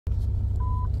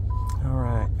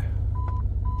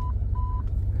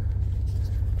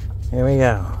Here we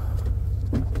go.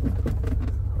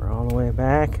 We're all the way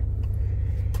back.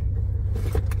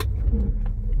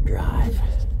 Drive.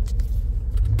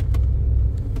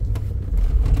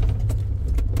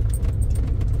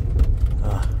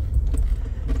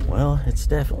 Well, it's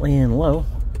definitely in low.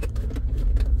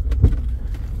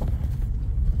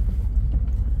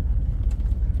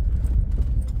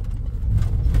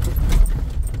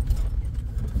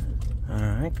 All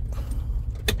right.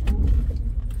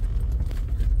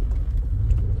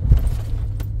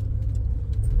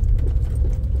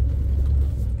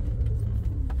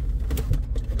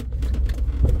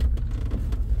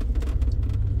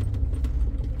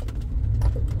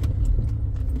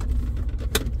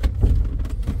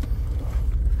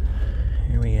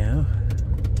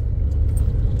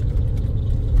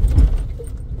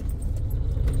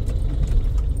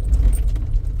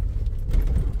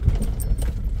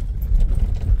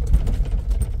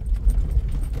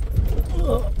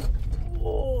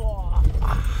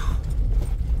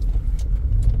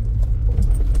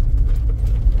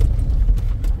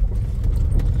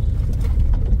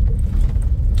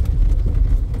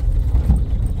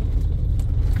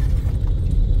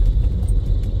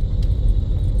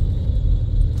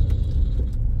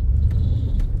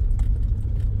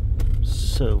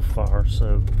 So far,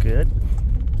 so good.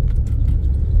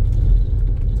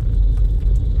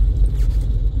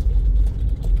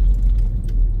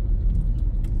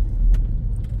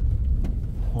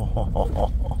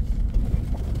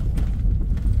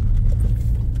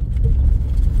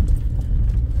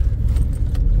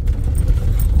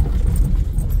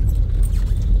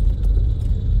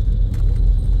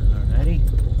 Alrighty.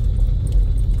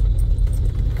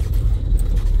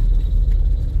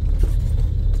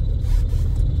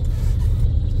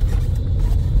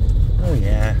 Oh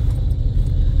yeah.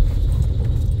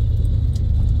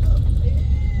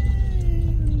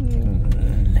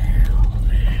 Now,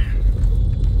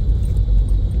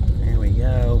 there we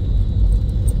go.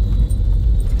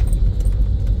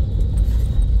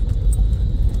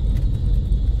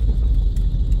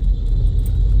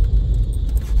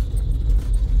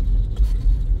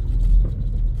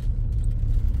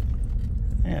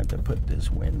 I have to put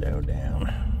this window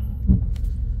down.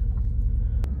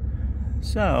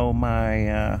 So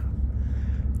my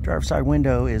driver's side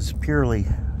window is purely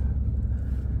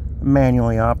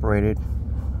manually operated.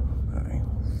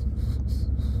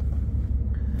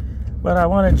 But I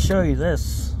wanted to show you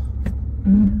this.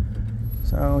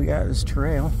 So we got this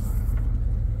trail.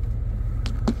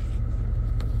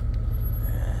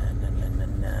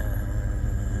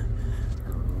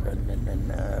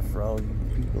 For all you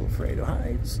people afraid of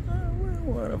heights, I wouldn't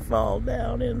want to fall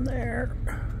down in there.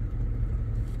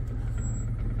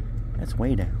 That's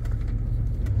way down.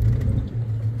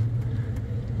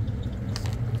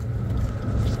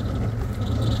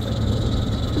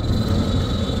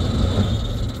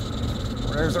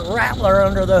 There's a rattler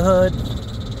under the hood.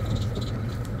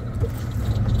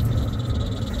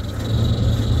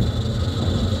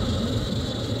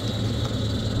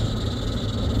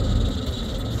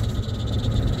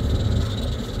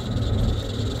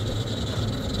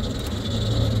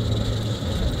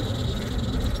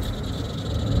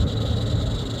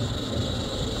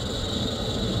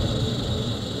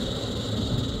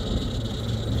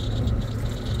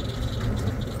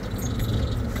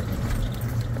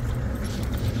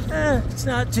 It's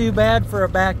not too bad for a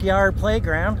backyard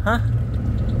playground, huh?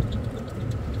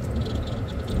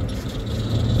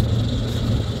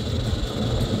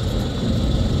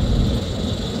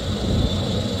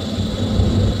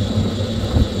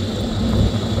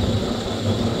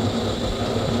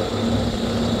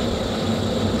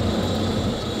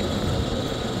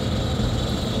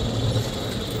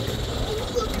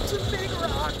 Look, it's a big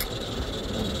rock.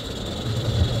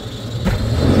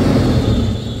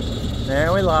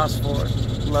 There, we lost for it.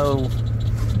 Low.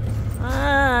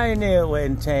 I knew it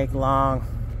wouldn't take long.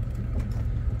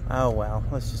 Oh well,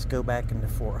 let's just go back into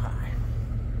 4 high.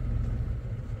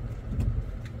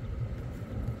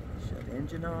 Shut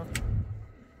engine off.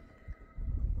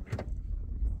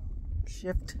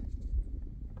 Shift.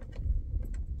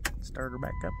 Start her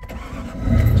back up.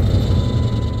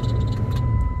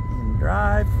 And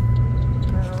drive.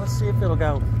 Let's see if it'll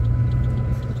go.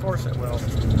 Of course it will.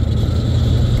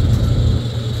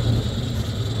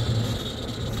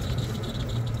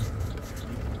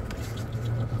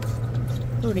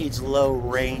 Who needs low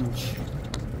range?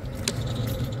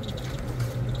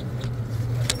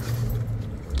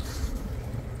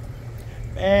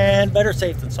 And better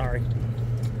safe than sorry.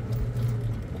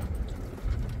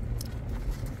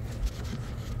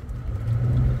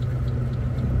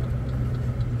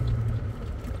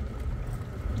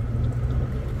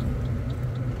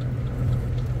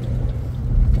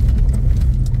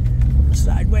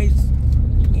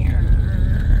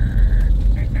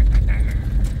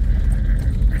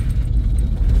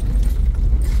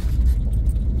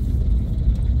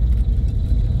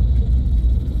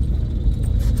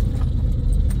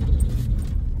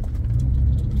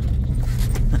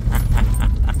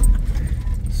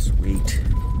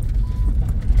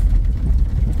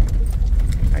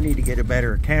 need to get a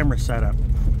better camera setup.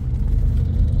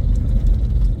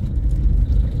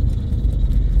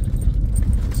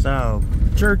 So,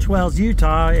 Church Wells,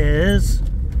 Utah is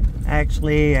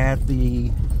actually at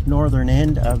the northern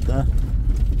end of the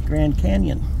Grand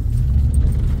Canyon.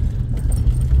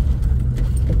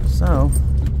 So,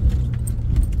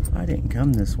 I didn't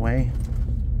come this way.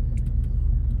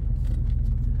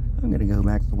 I'm gonna go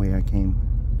back the way I came.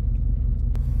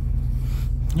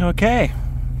 Okay,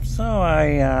 so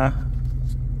I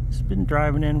just been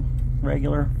driving in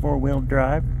regular four-wheel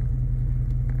drive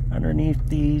underneath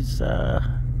these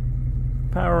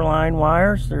power line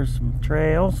wires. There's some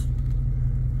trails,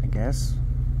 I guess.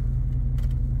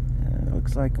 And it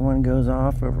looks like one goes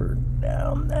off over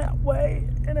down that way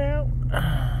and out.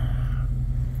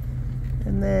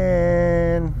 And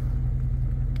then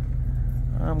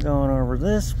I'm going over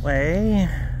this way.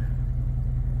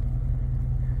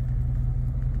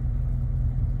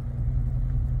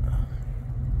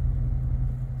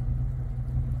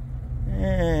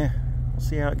 We'll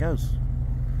see how it goes.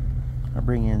 I'll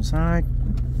bring you inside.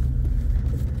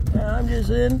 I'm just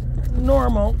in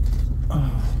normal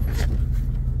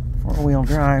four-wheel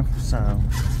drive, so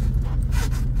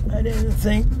I didn't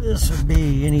think this would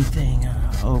be anything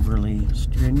overly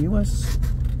strenuous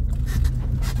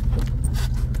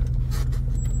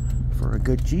for a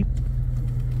good Jeep.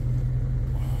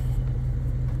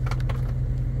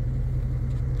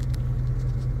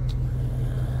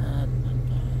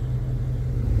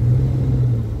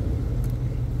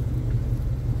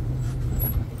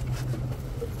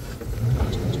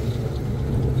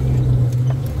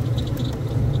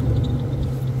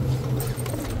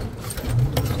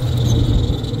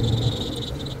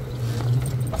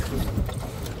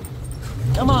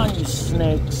 Come on, you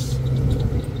snakes.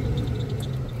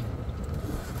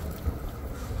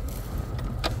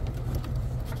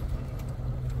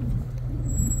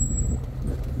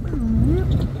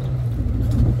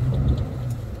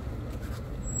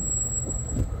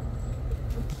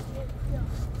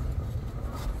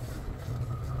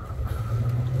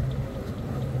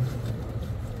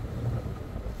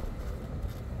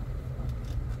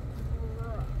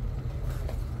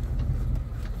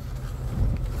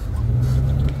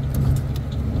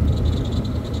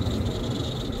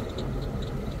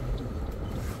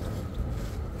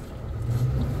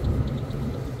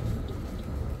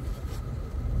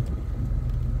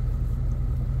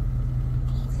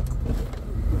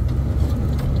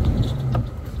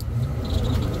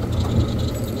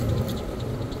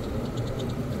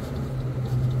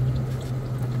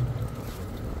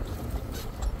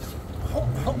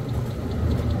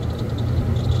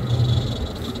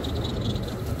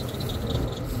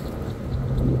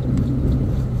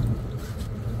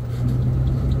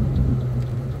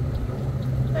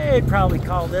 They'd probably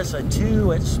call this a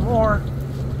 2 at s'more.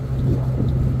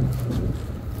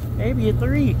 Maybe a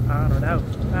 3. I don't know.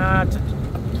 I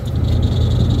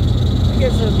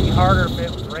guess it would be harder if it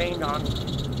was rained on.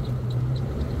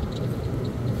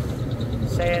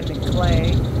 Sand and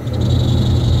clay.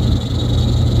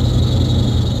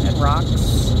 And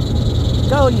rocks.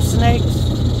 Go, you snakes.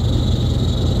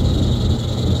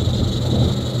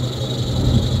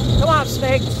 Come on,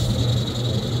 snakes.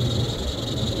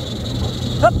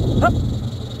 Hup, hup.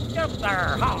 Get up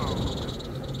there. Ha.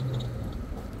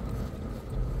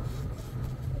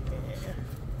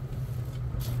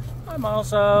 I'm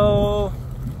also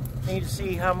need to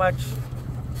see how much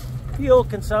fuel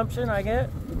consumption I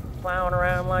get plowing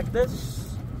around like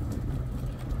this.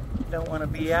 Don't want to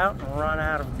be out and run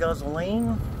out of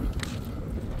gasoline.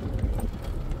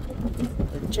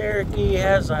 The Cherokee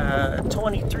has a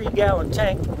 23-gallon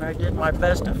tank, and I did my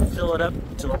best to fill it up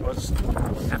until it was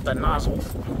at the nozzle.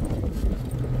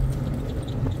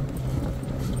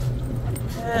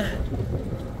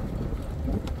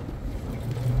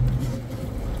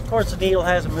 Of course, the needle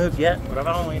hasn't moved yet, but I've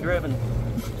only driven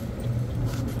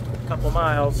a couple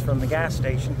miles from the gas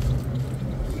station.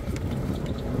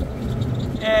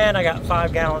 And I got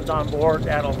 5 gallons on board.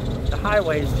 The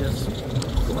highway's just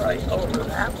right over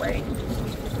that way.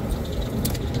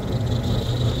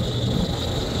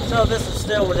 So this is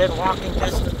still within walking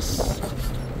distance.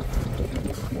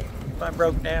 If I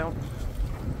broke down.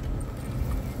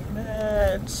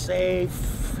 It's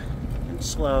safe and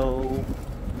slow.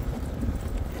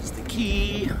 It's the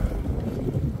key.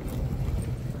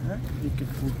 You could,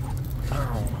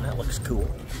 oh, that looks cool.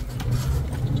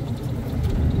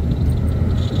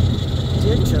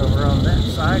 Ditch over on that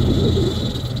side.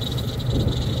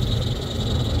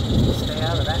 Stay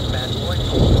out of that bad boy.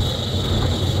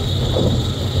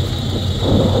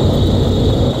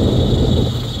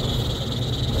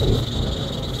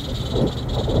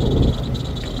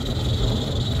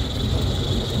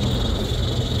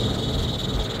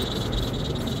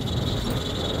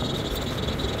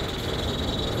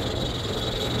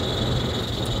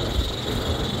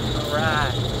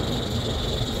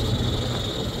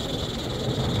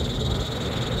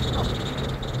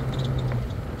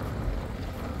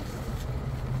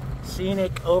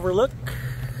 scenic overlook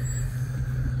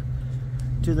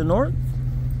to the north.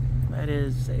 That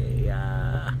is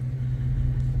a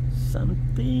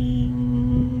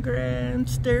something grand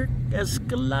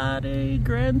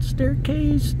grand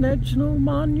staircase national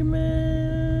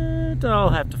monument. I'll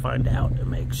have to find out to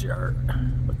make sure,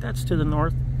 but that's to the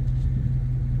north,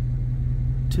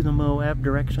 to the Moab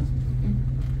direction.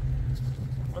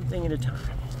 One thing at a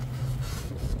time.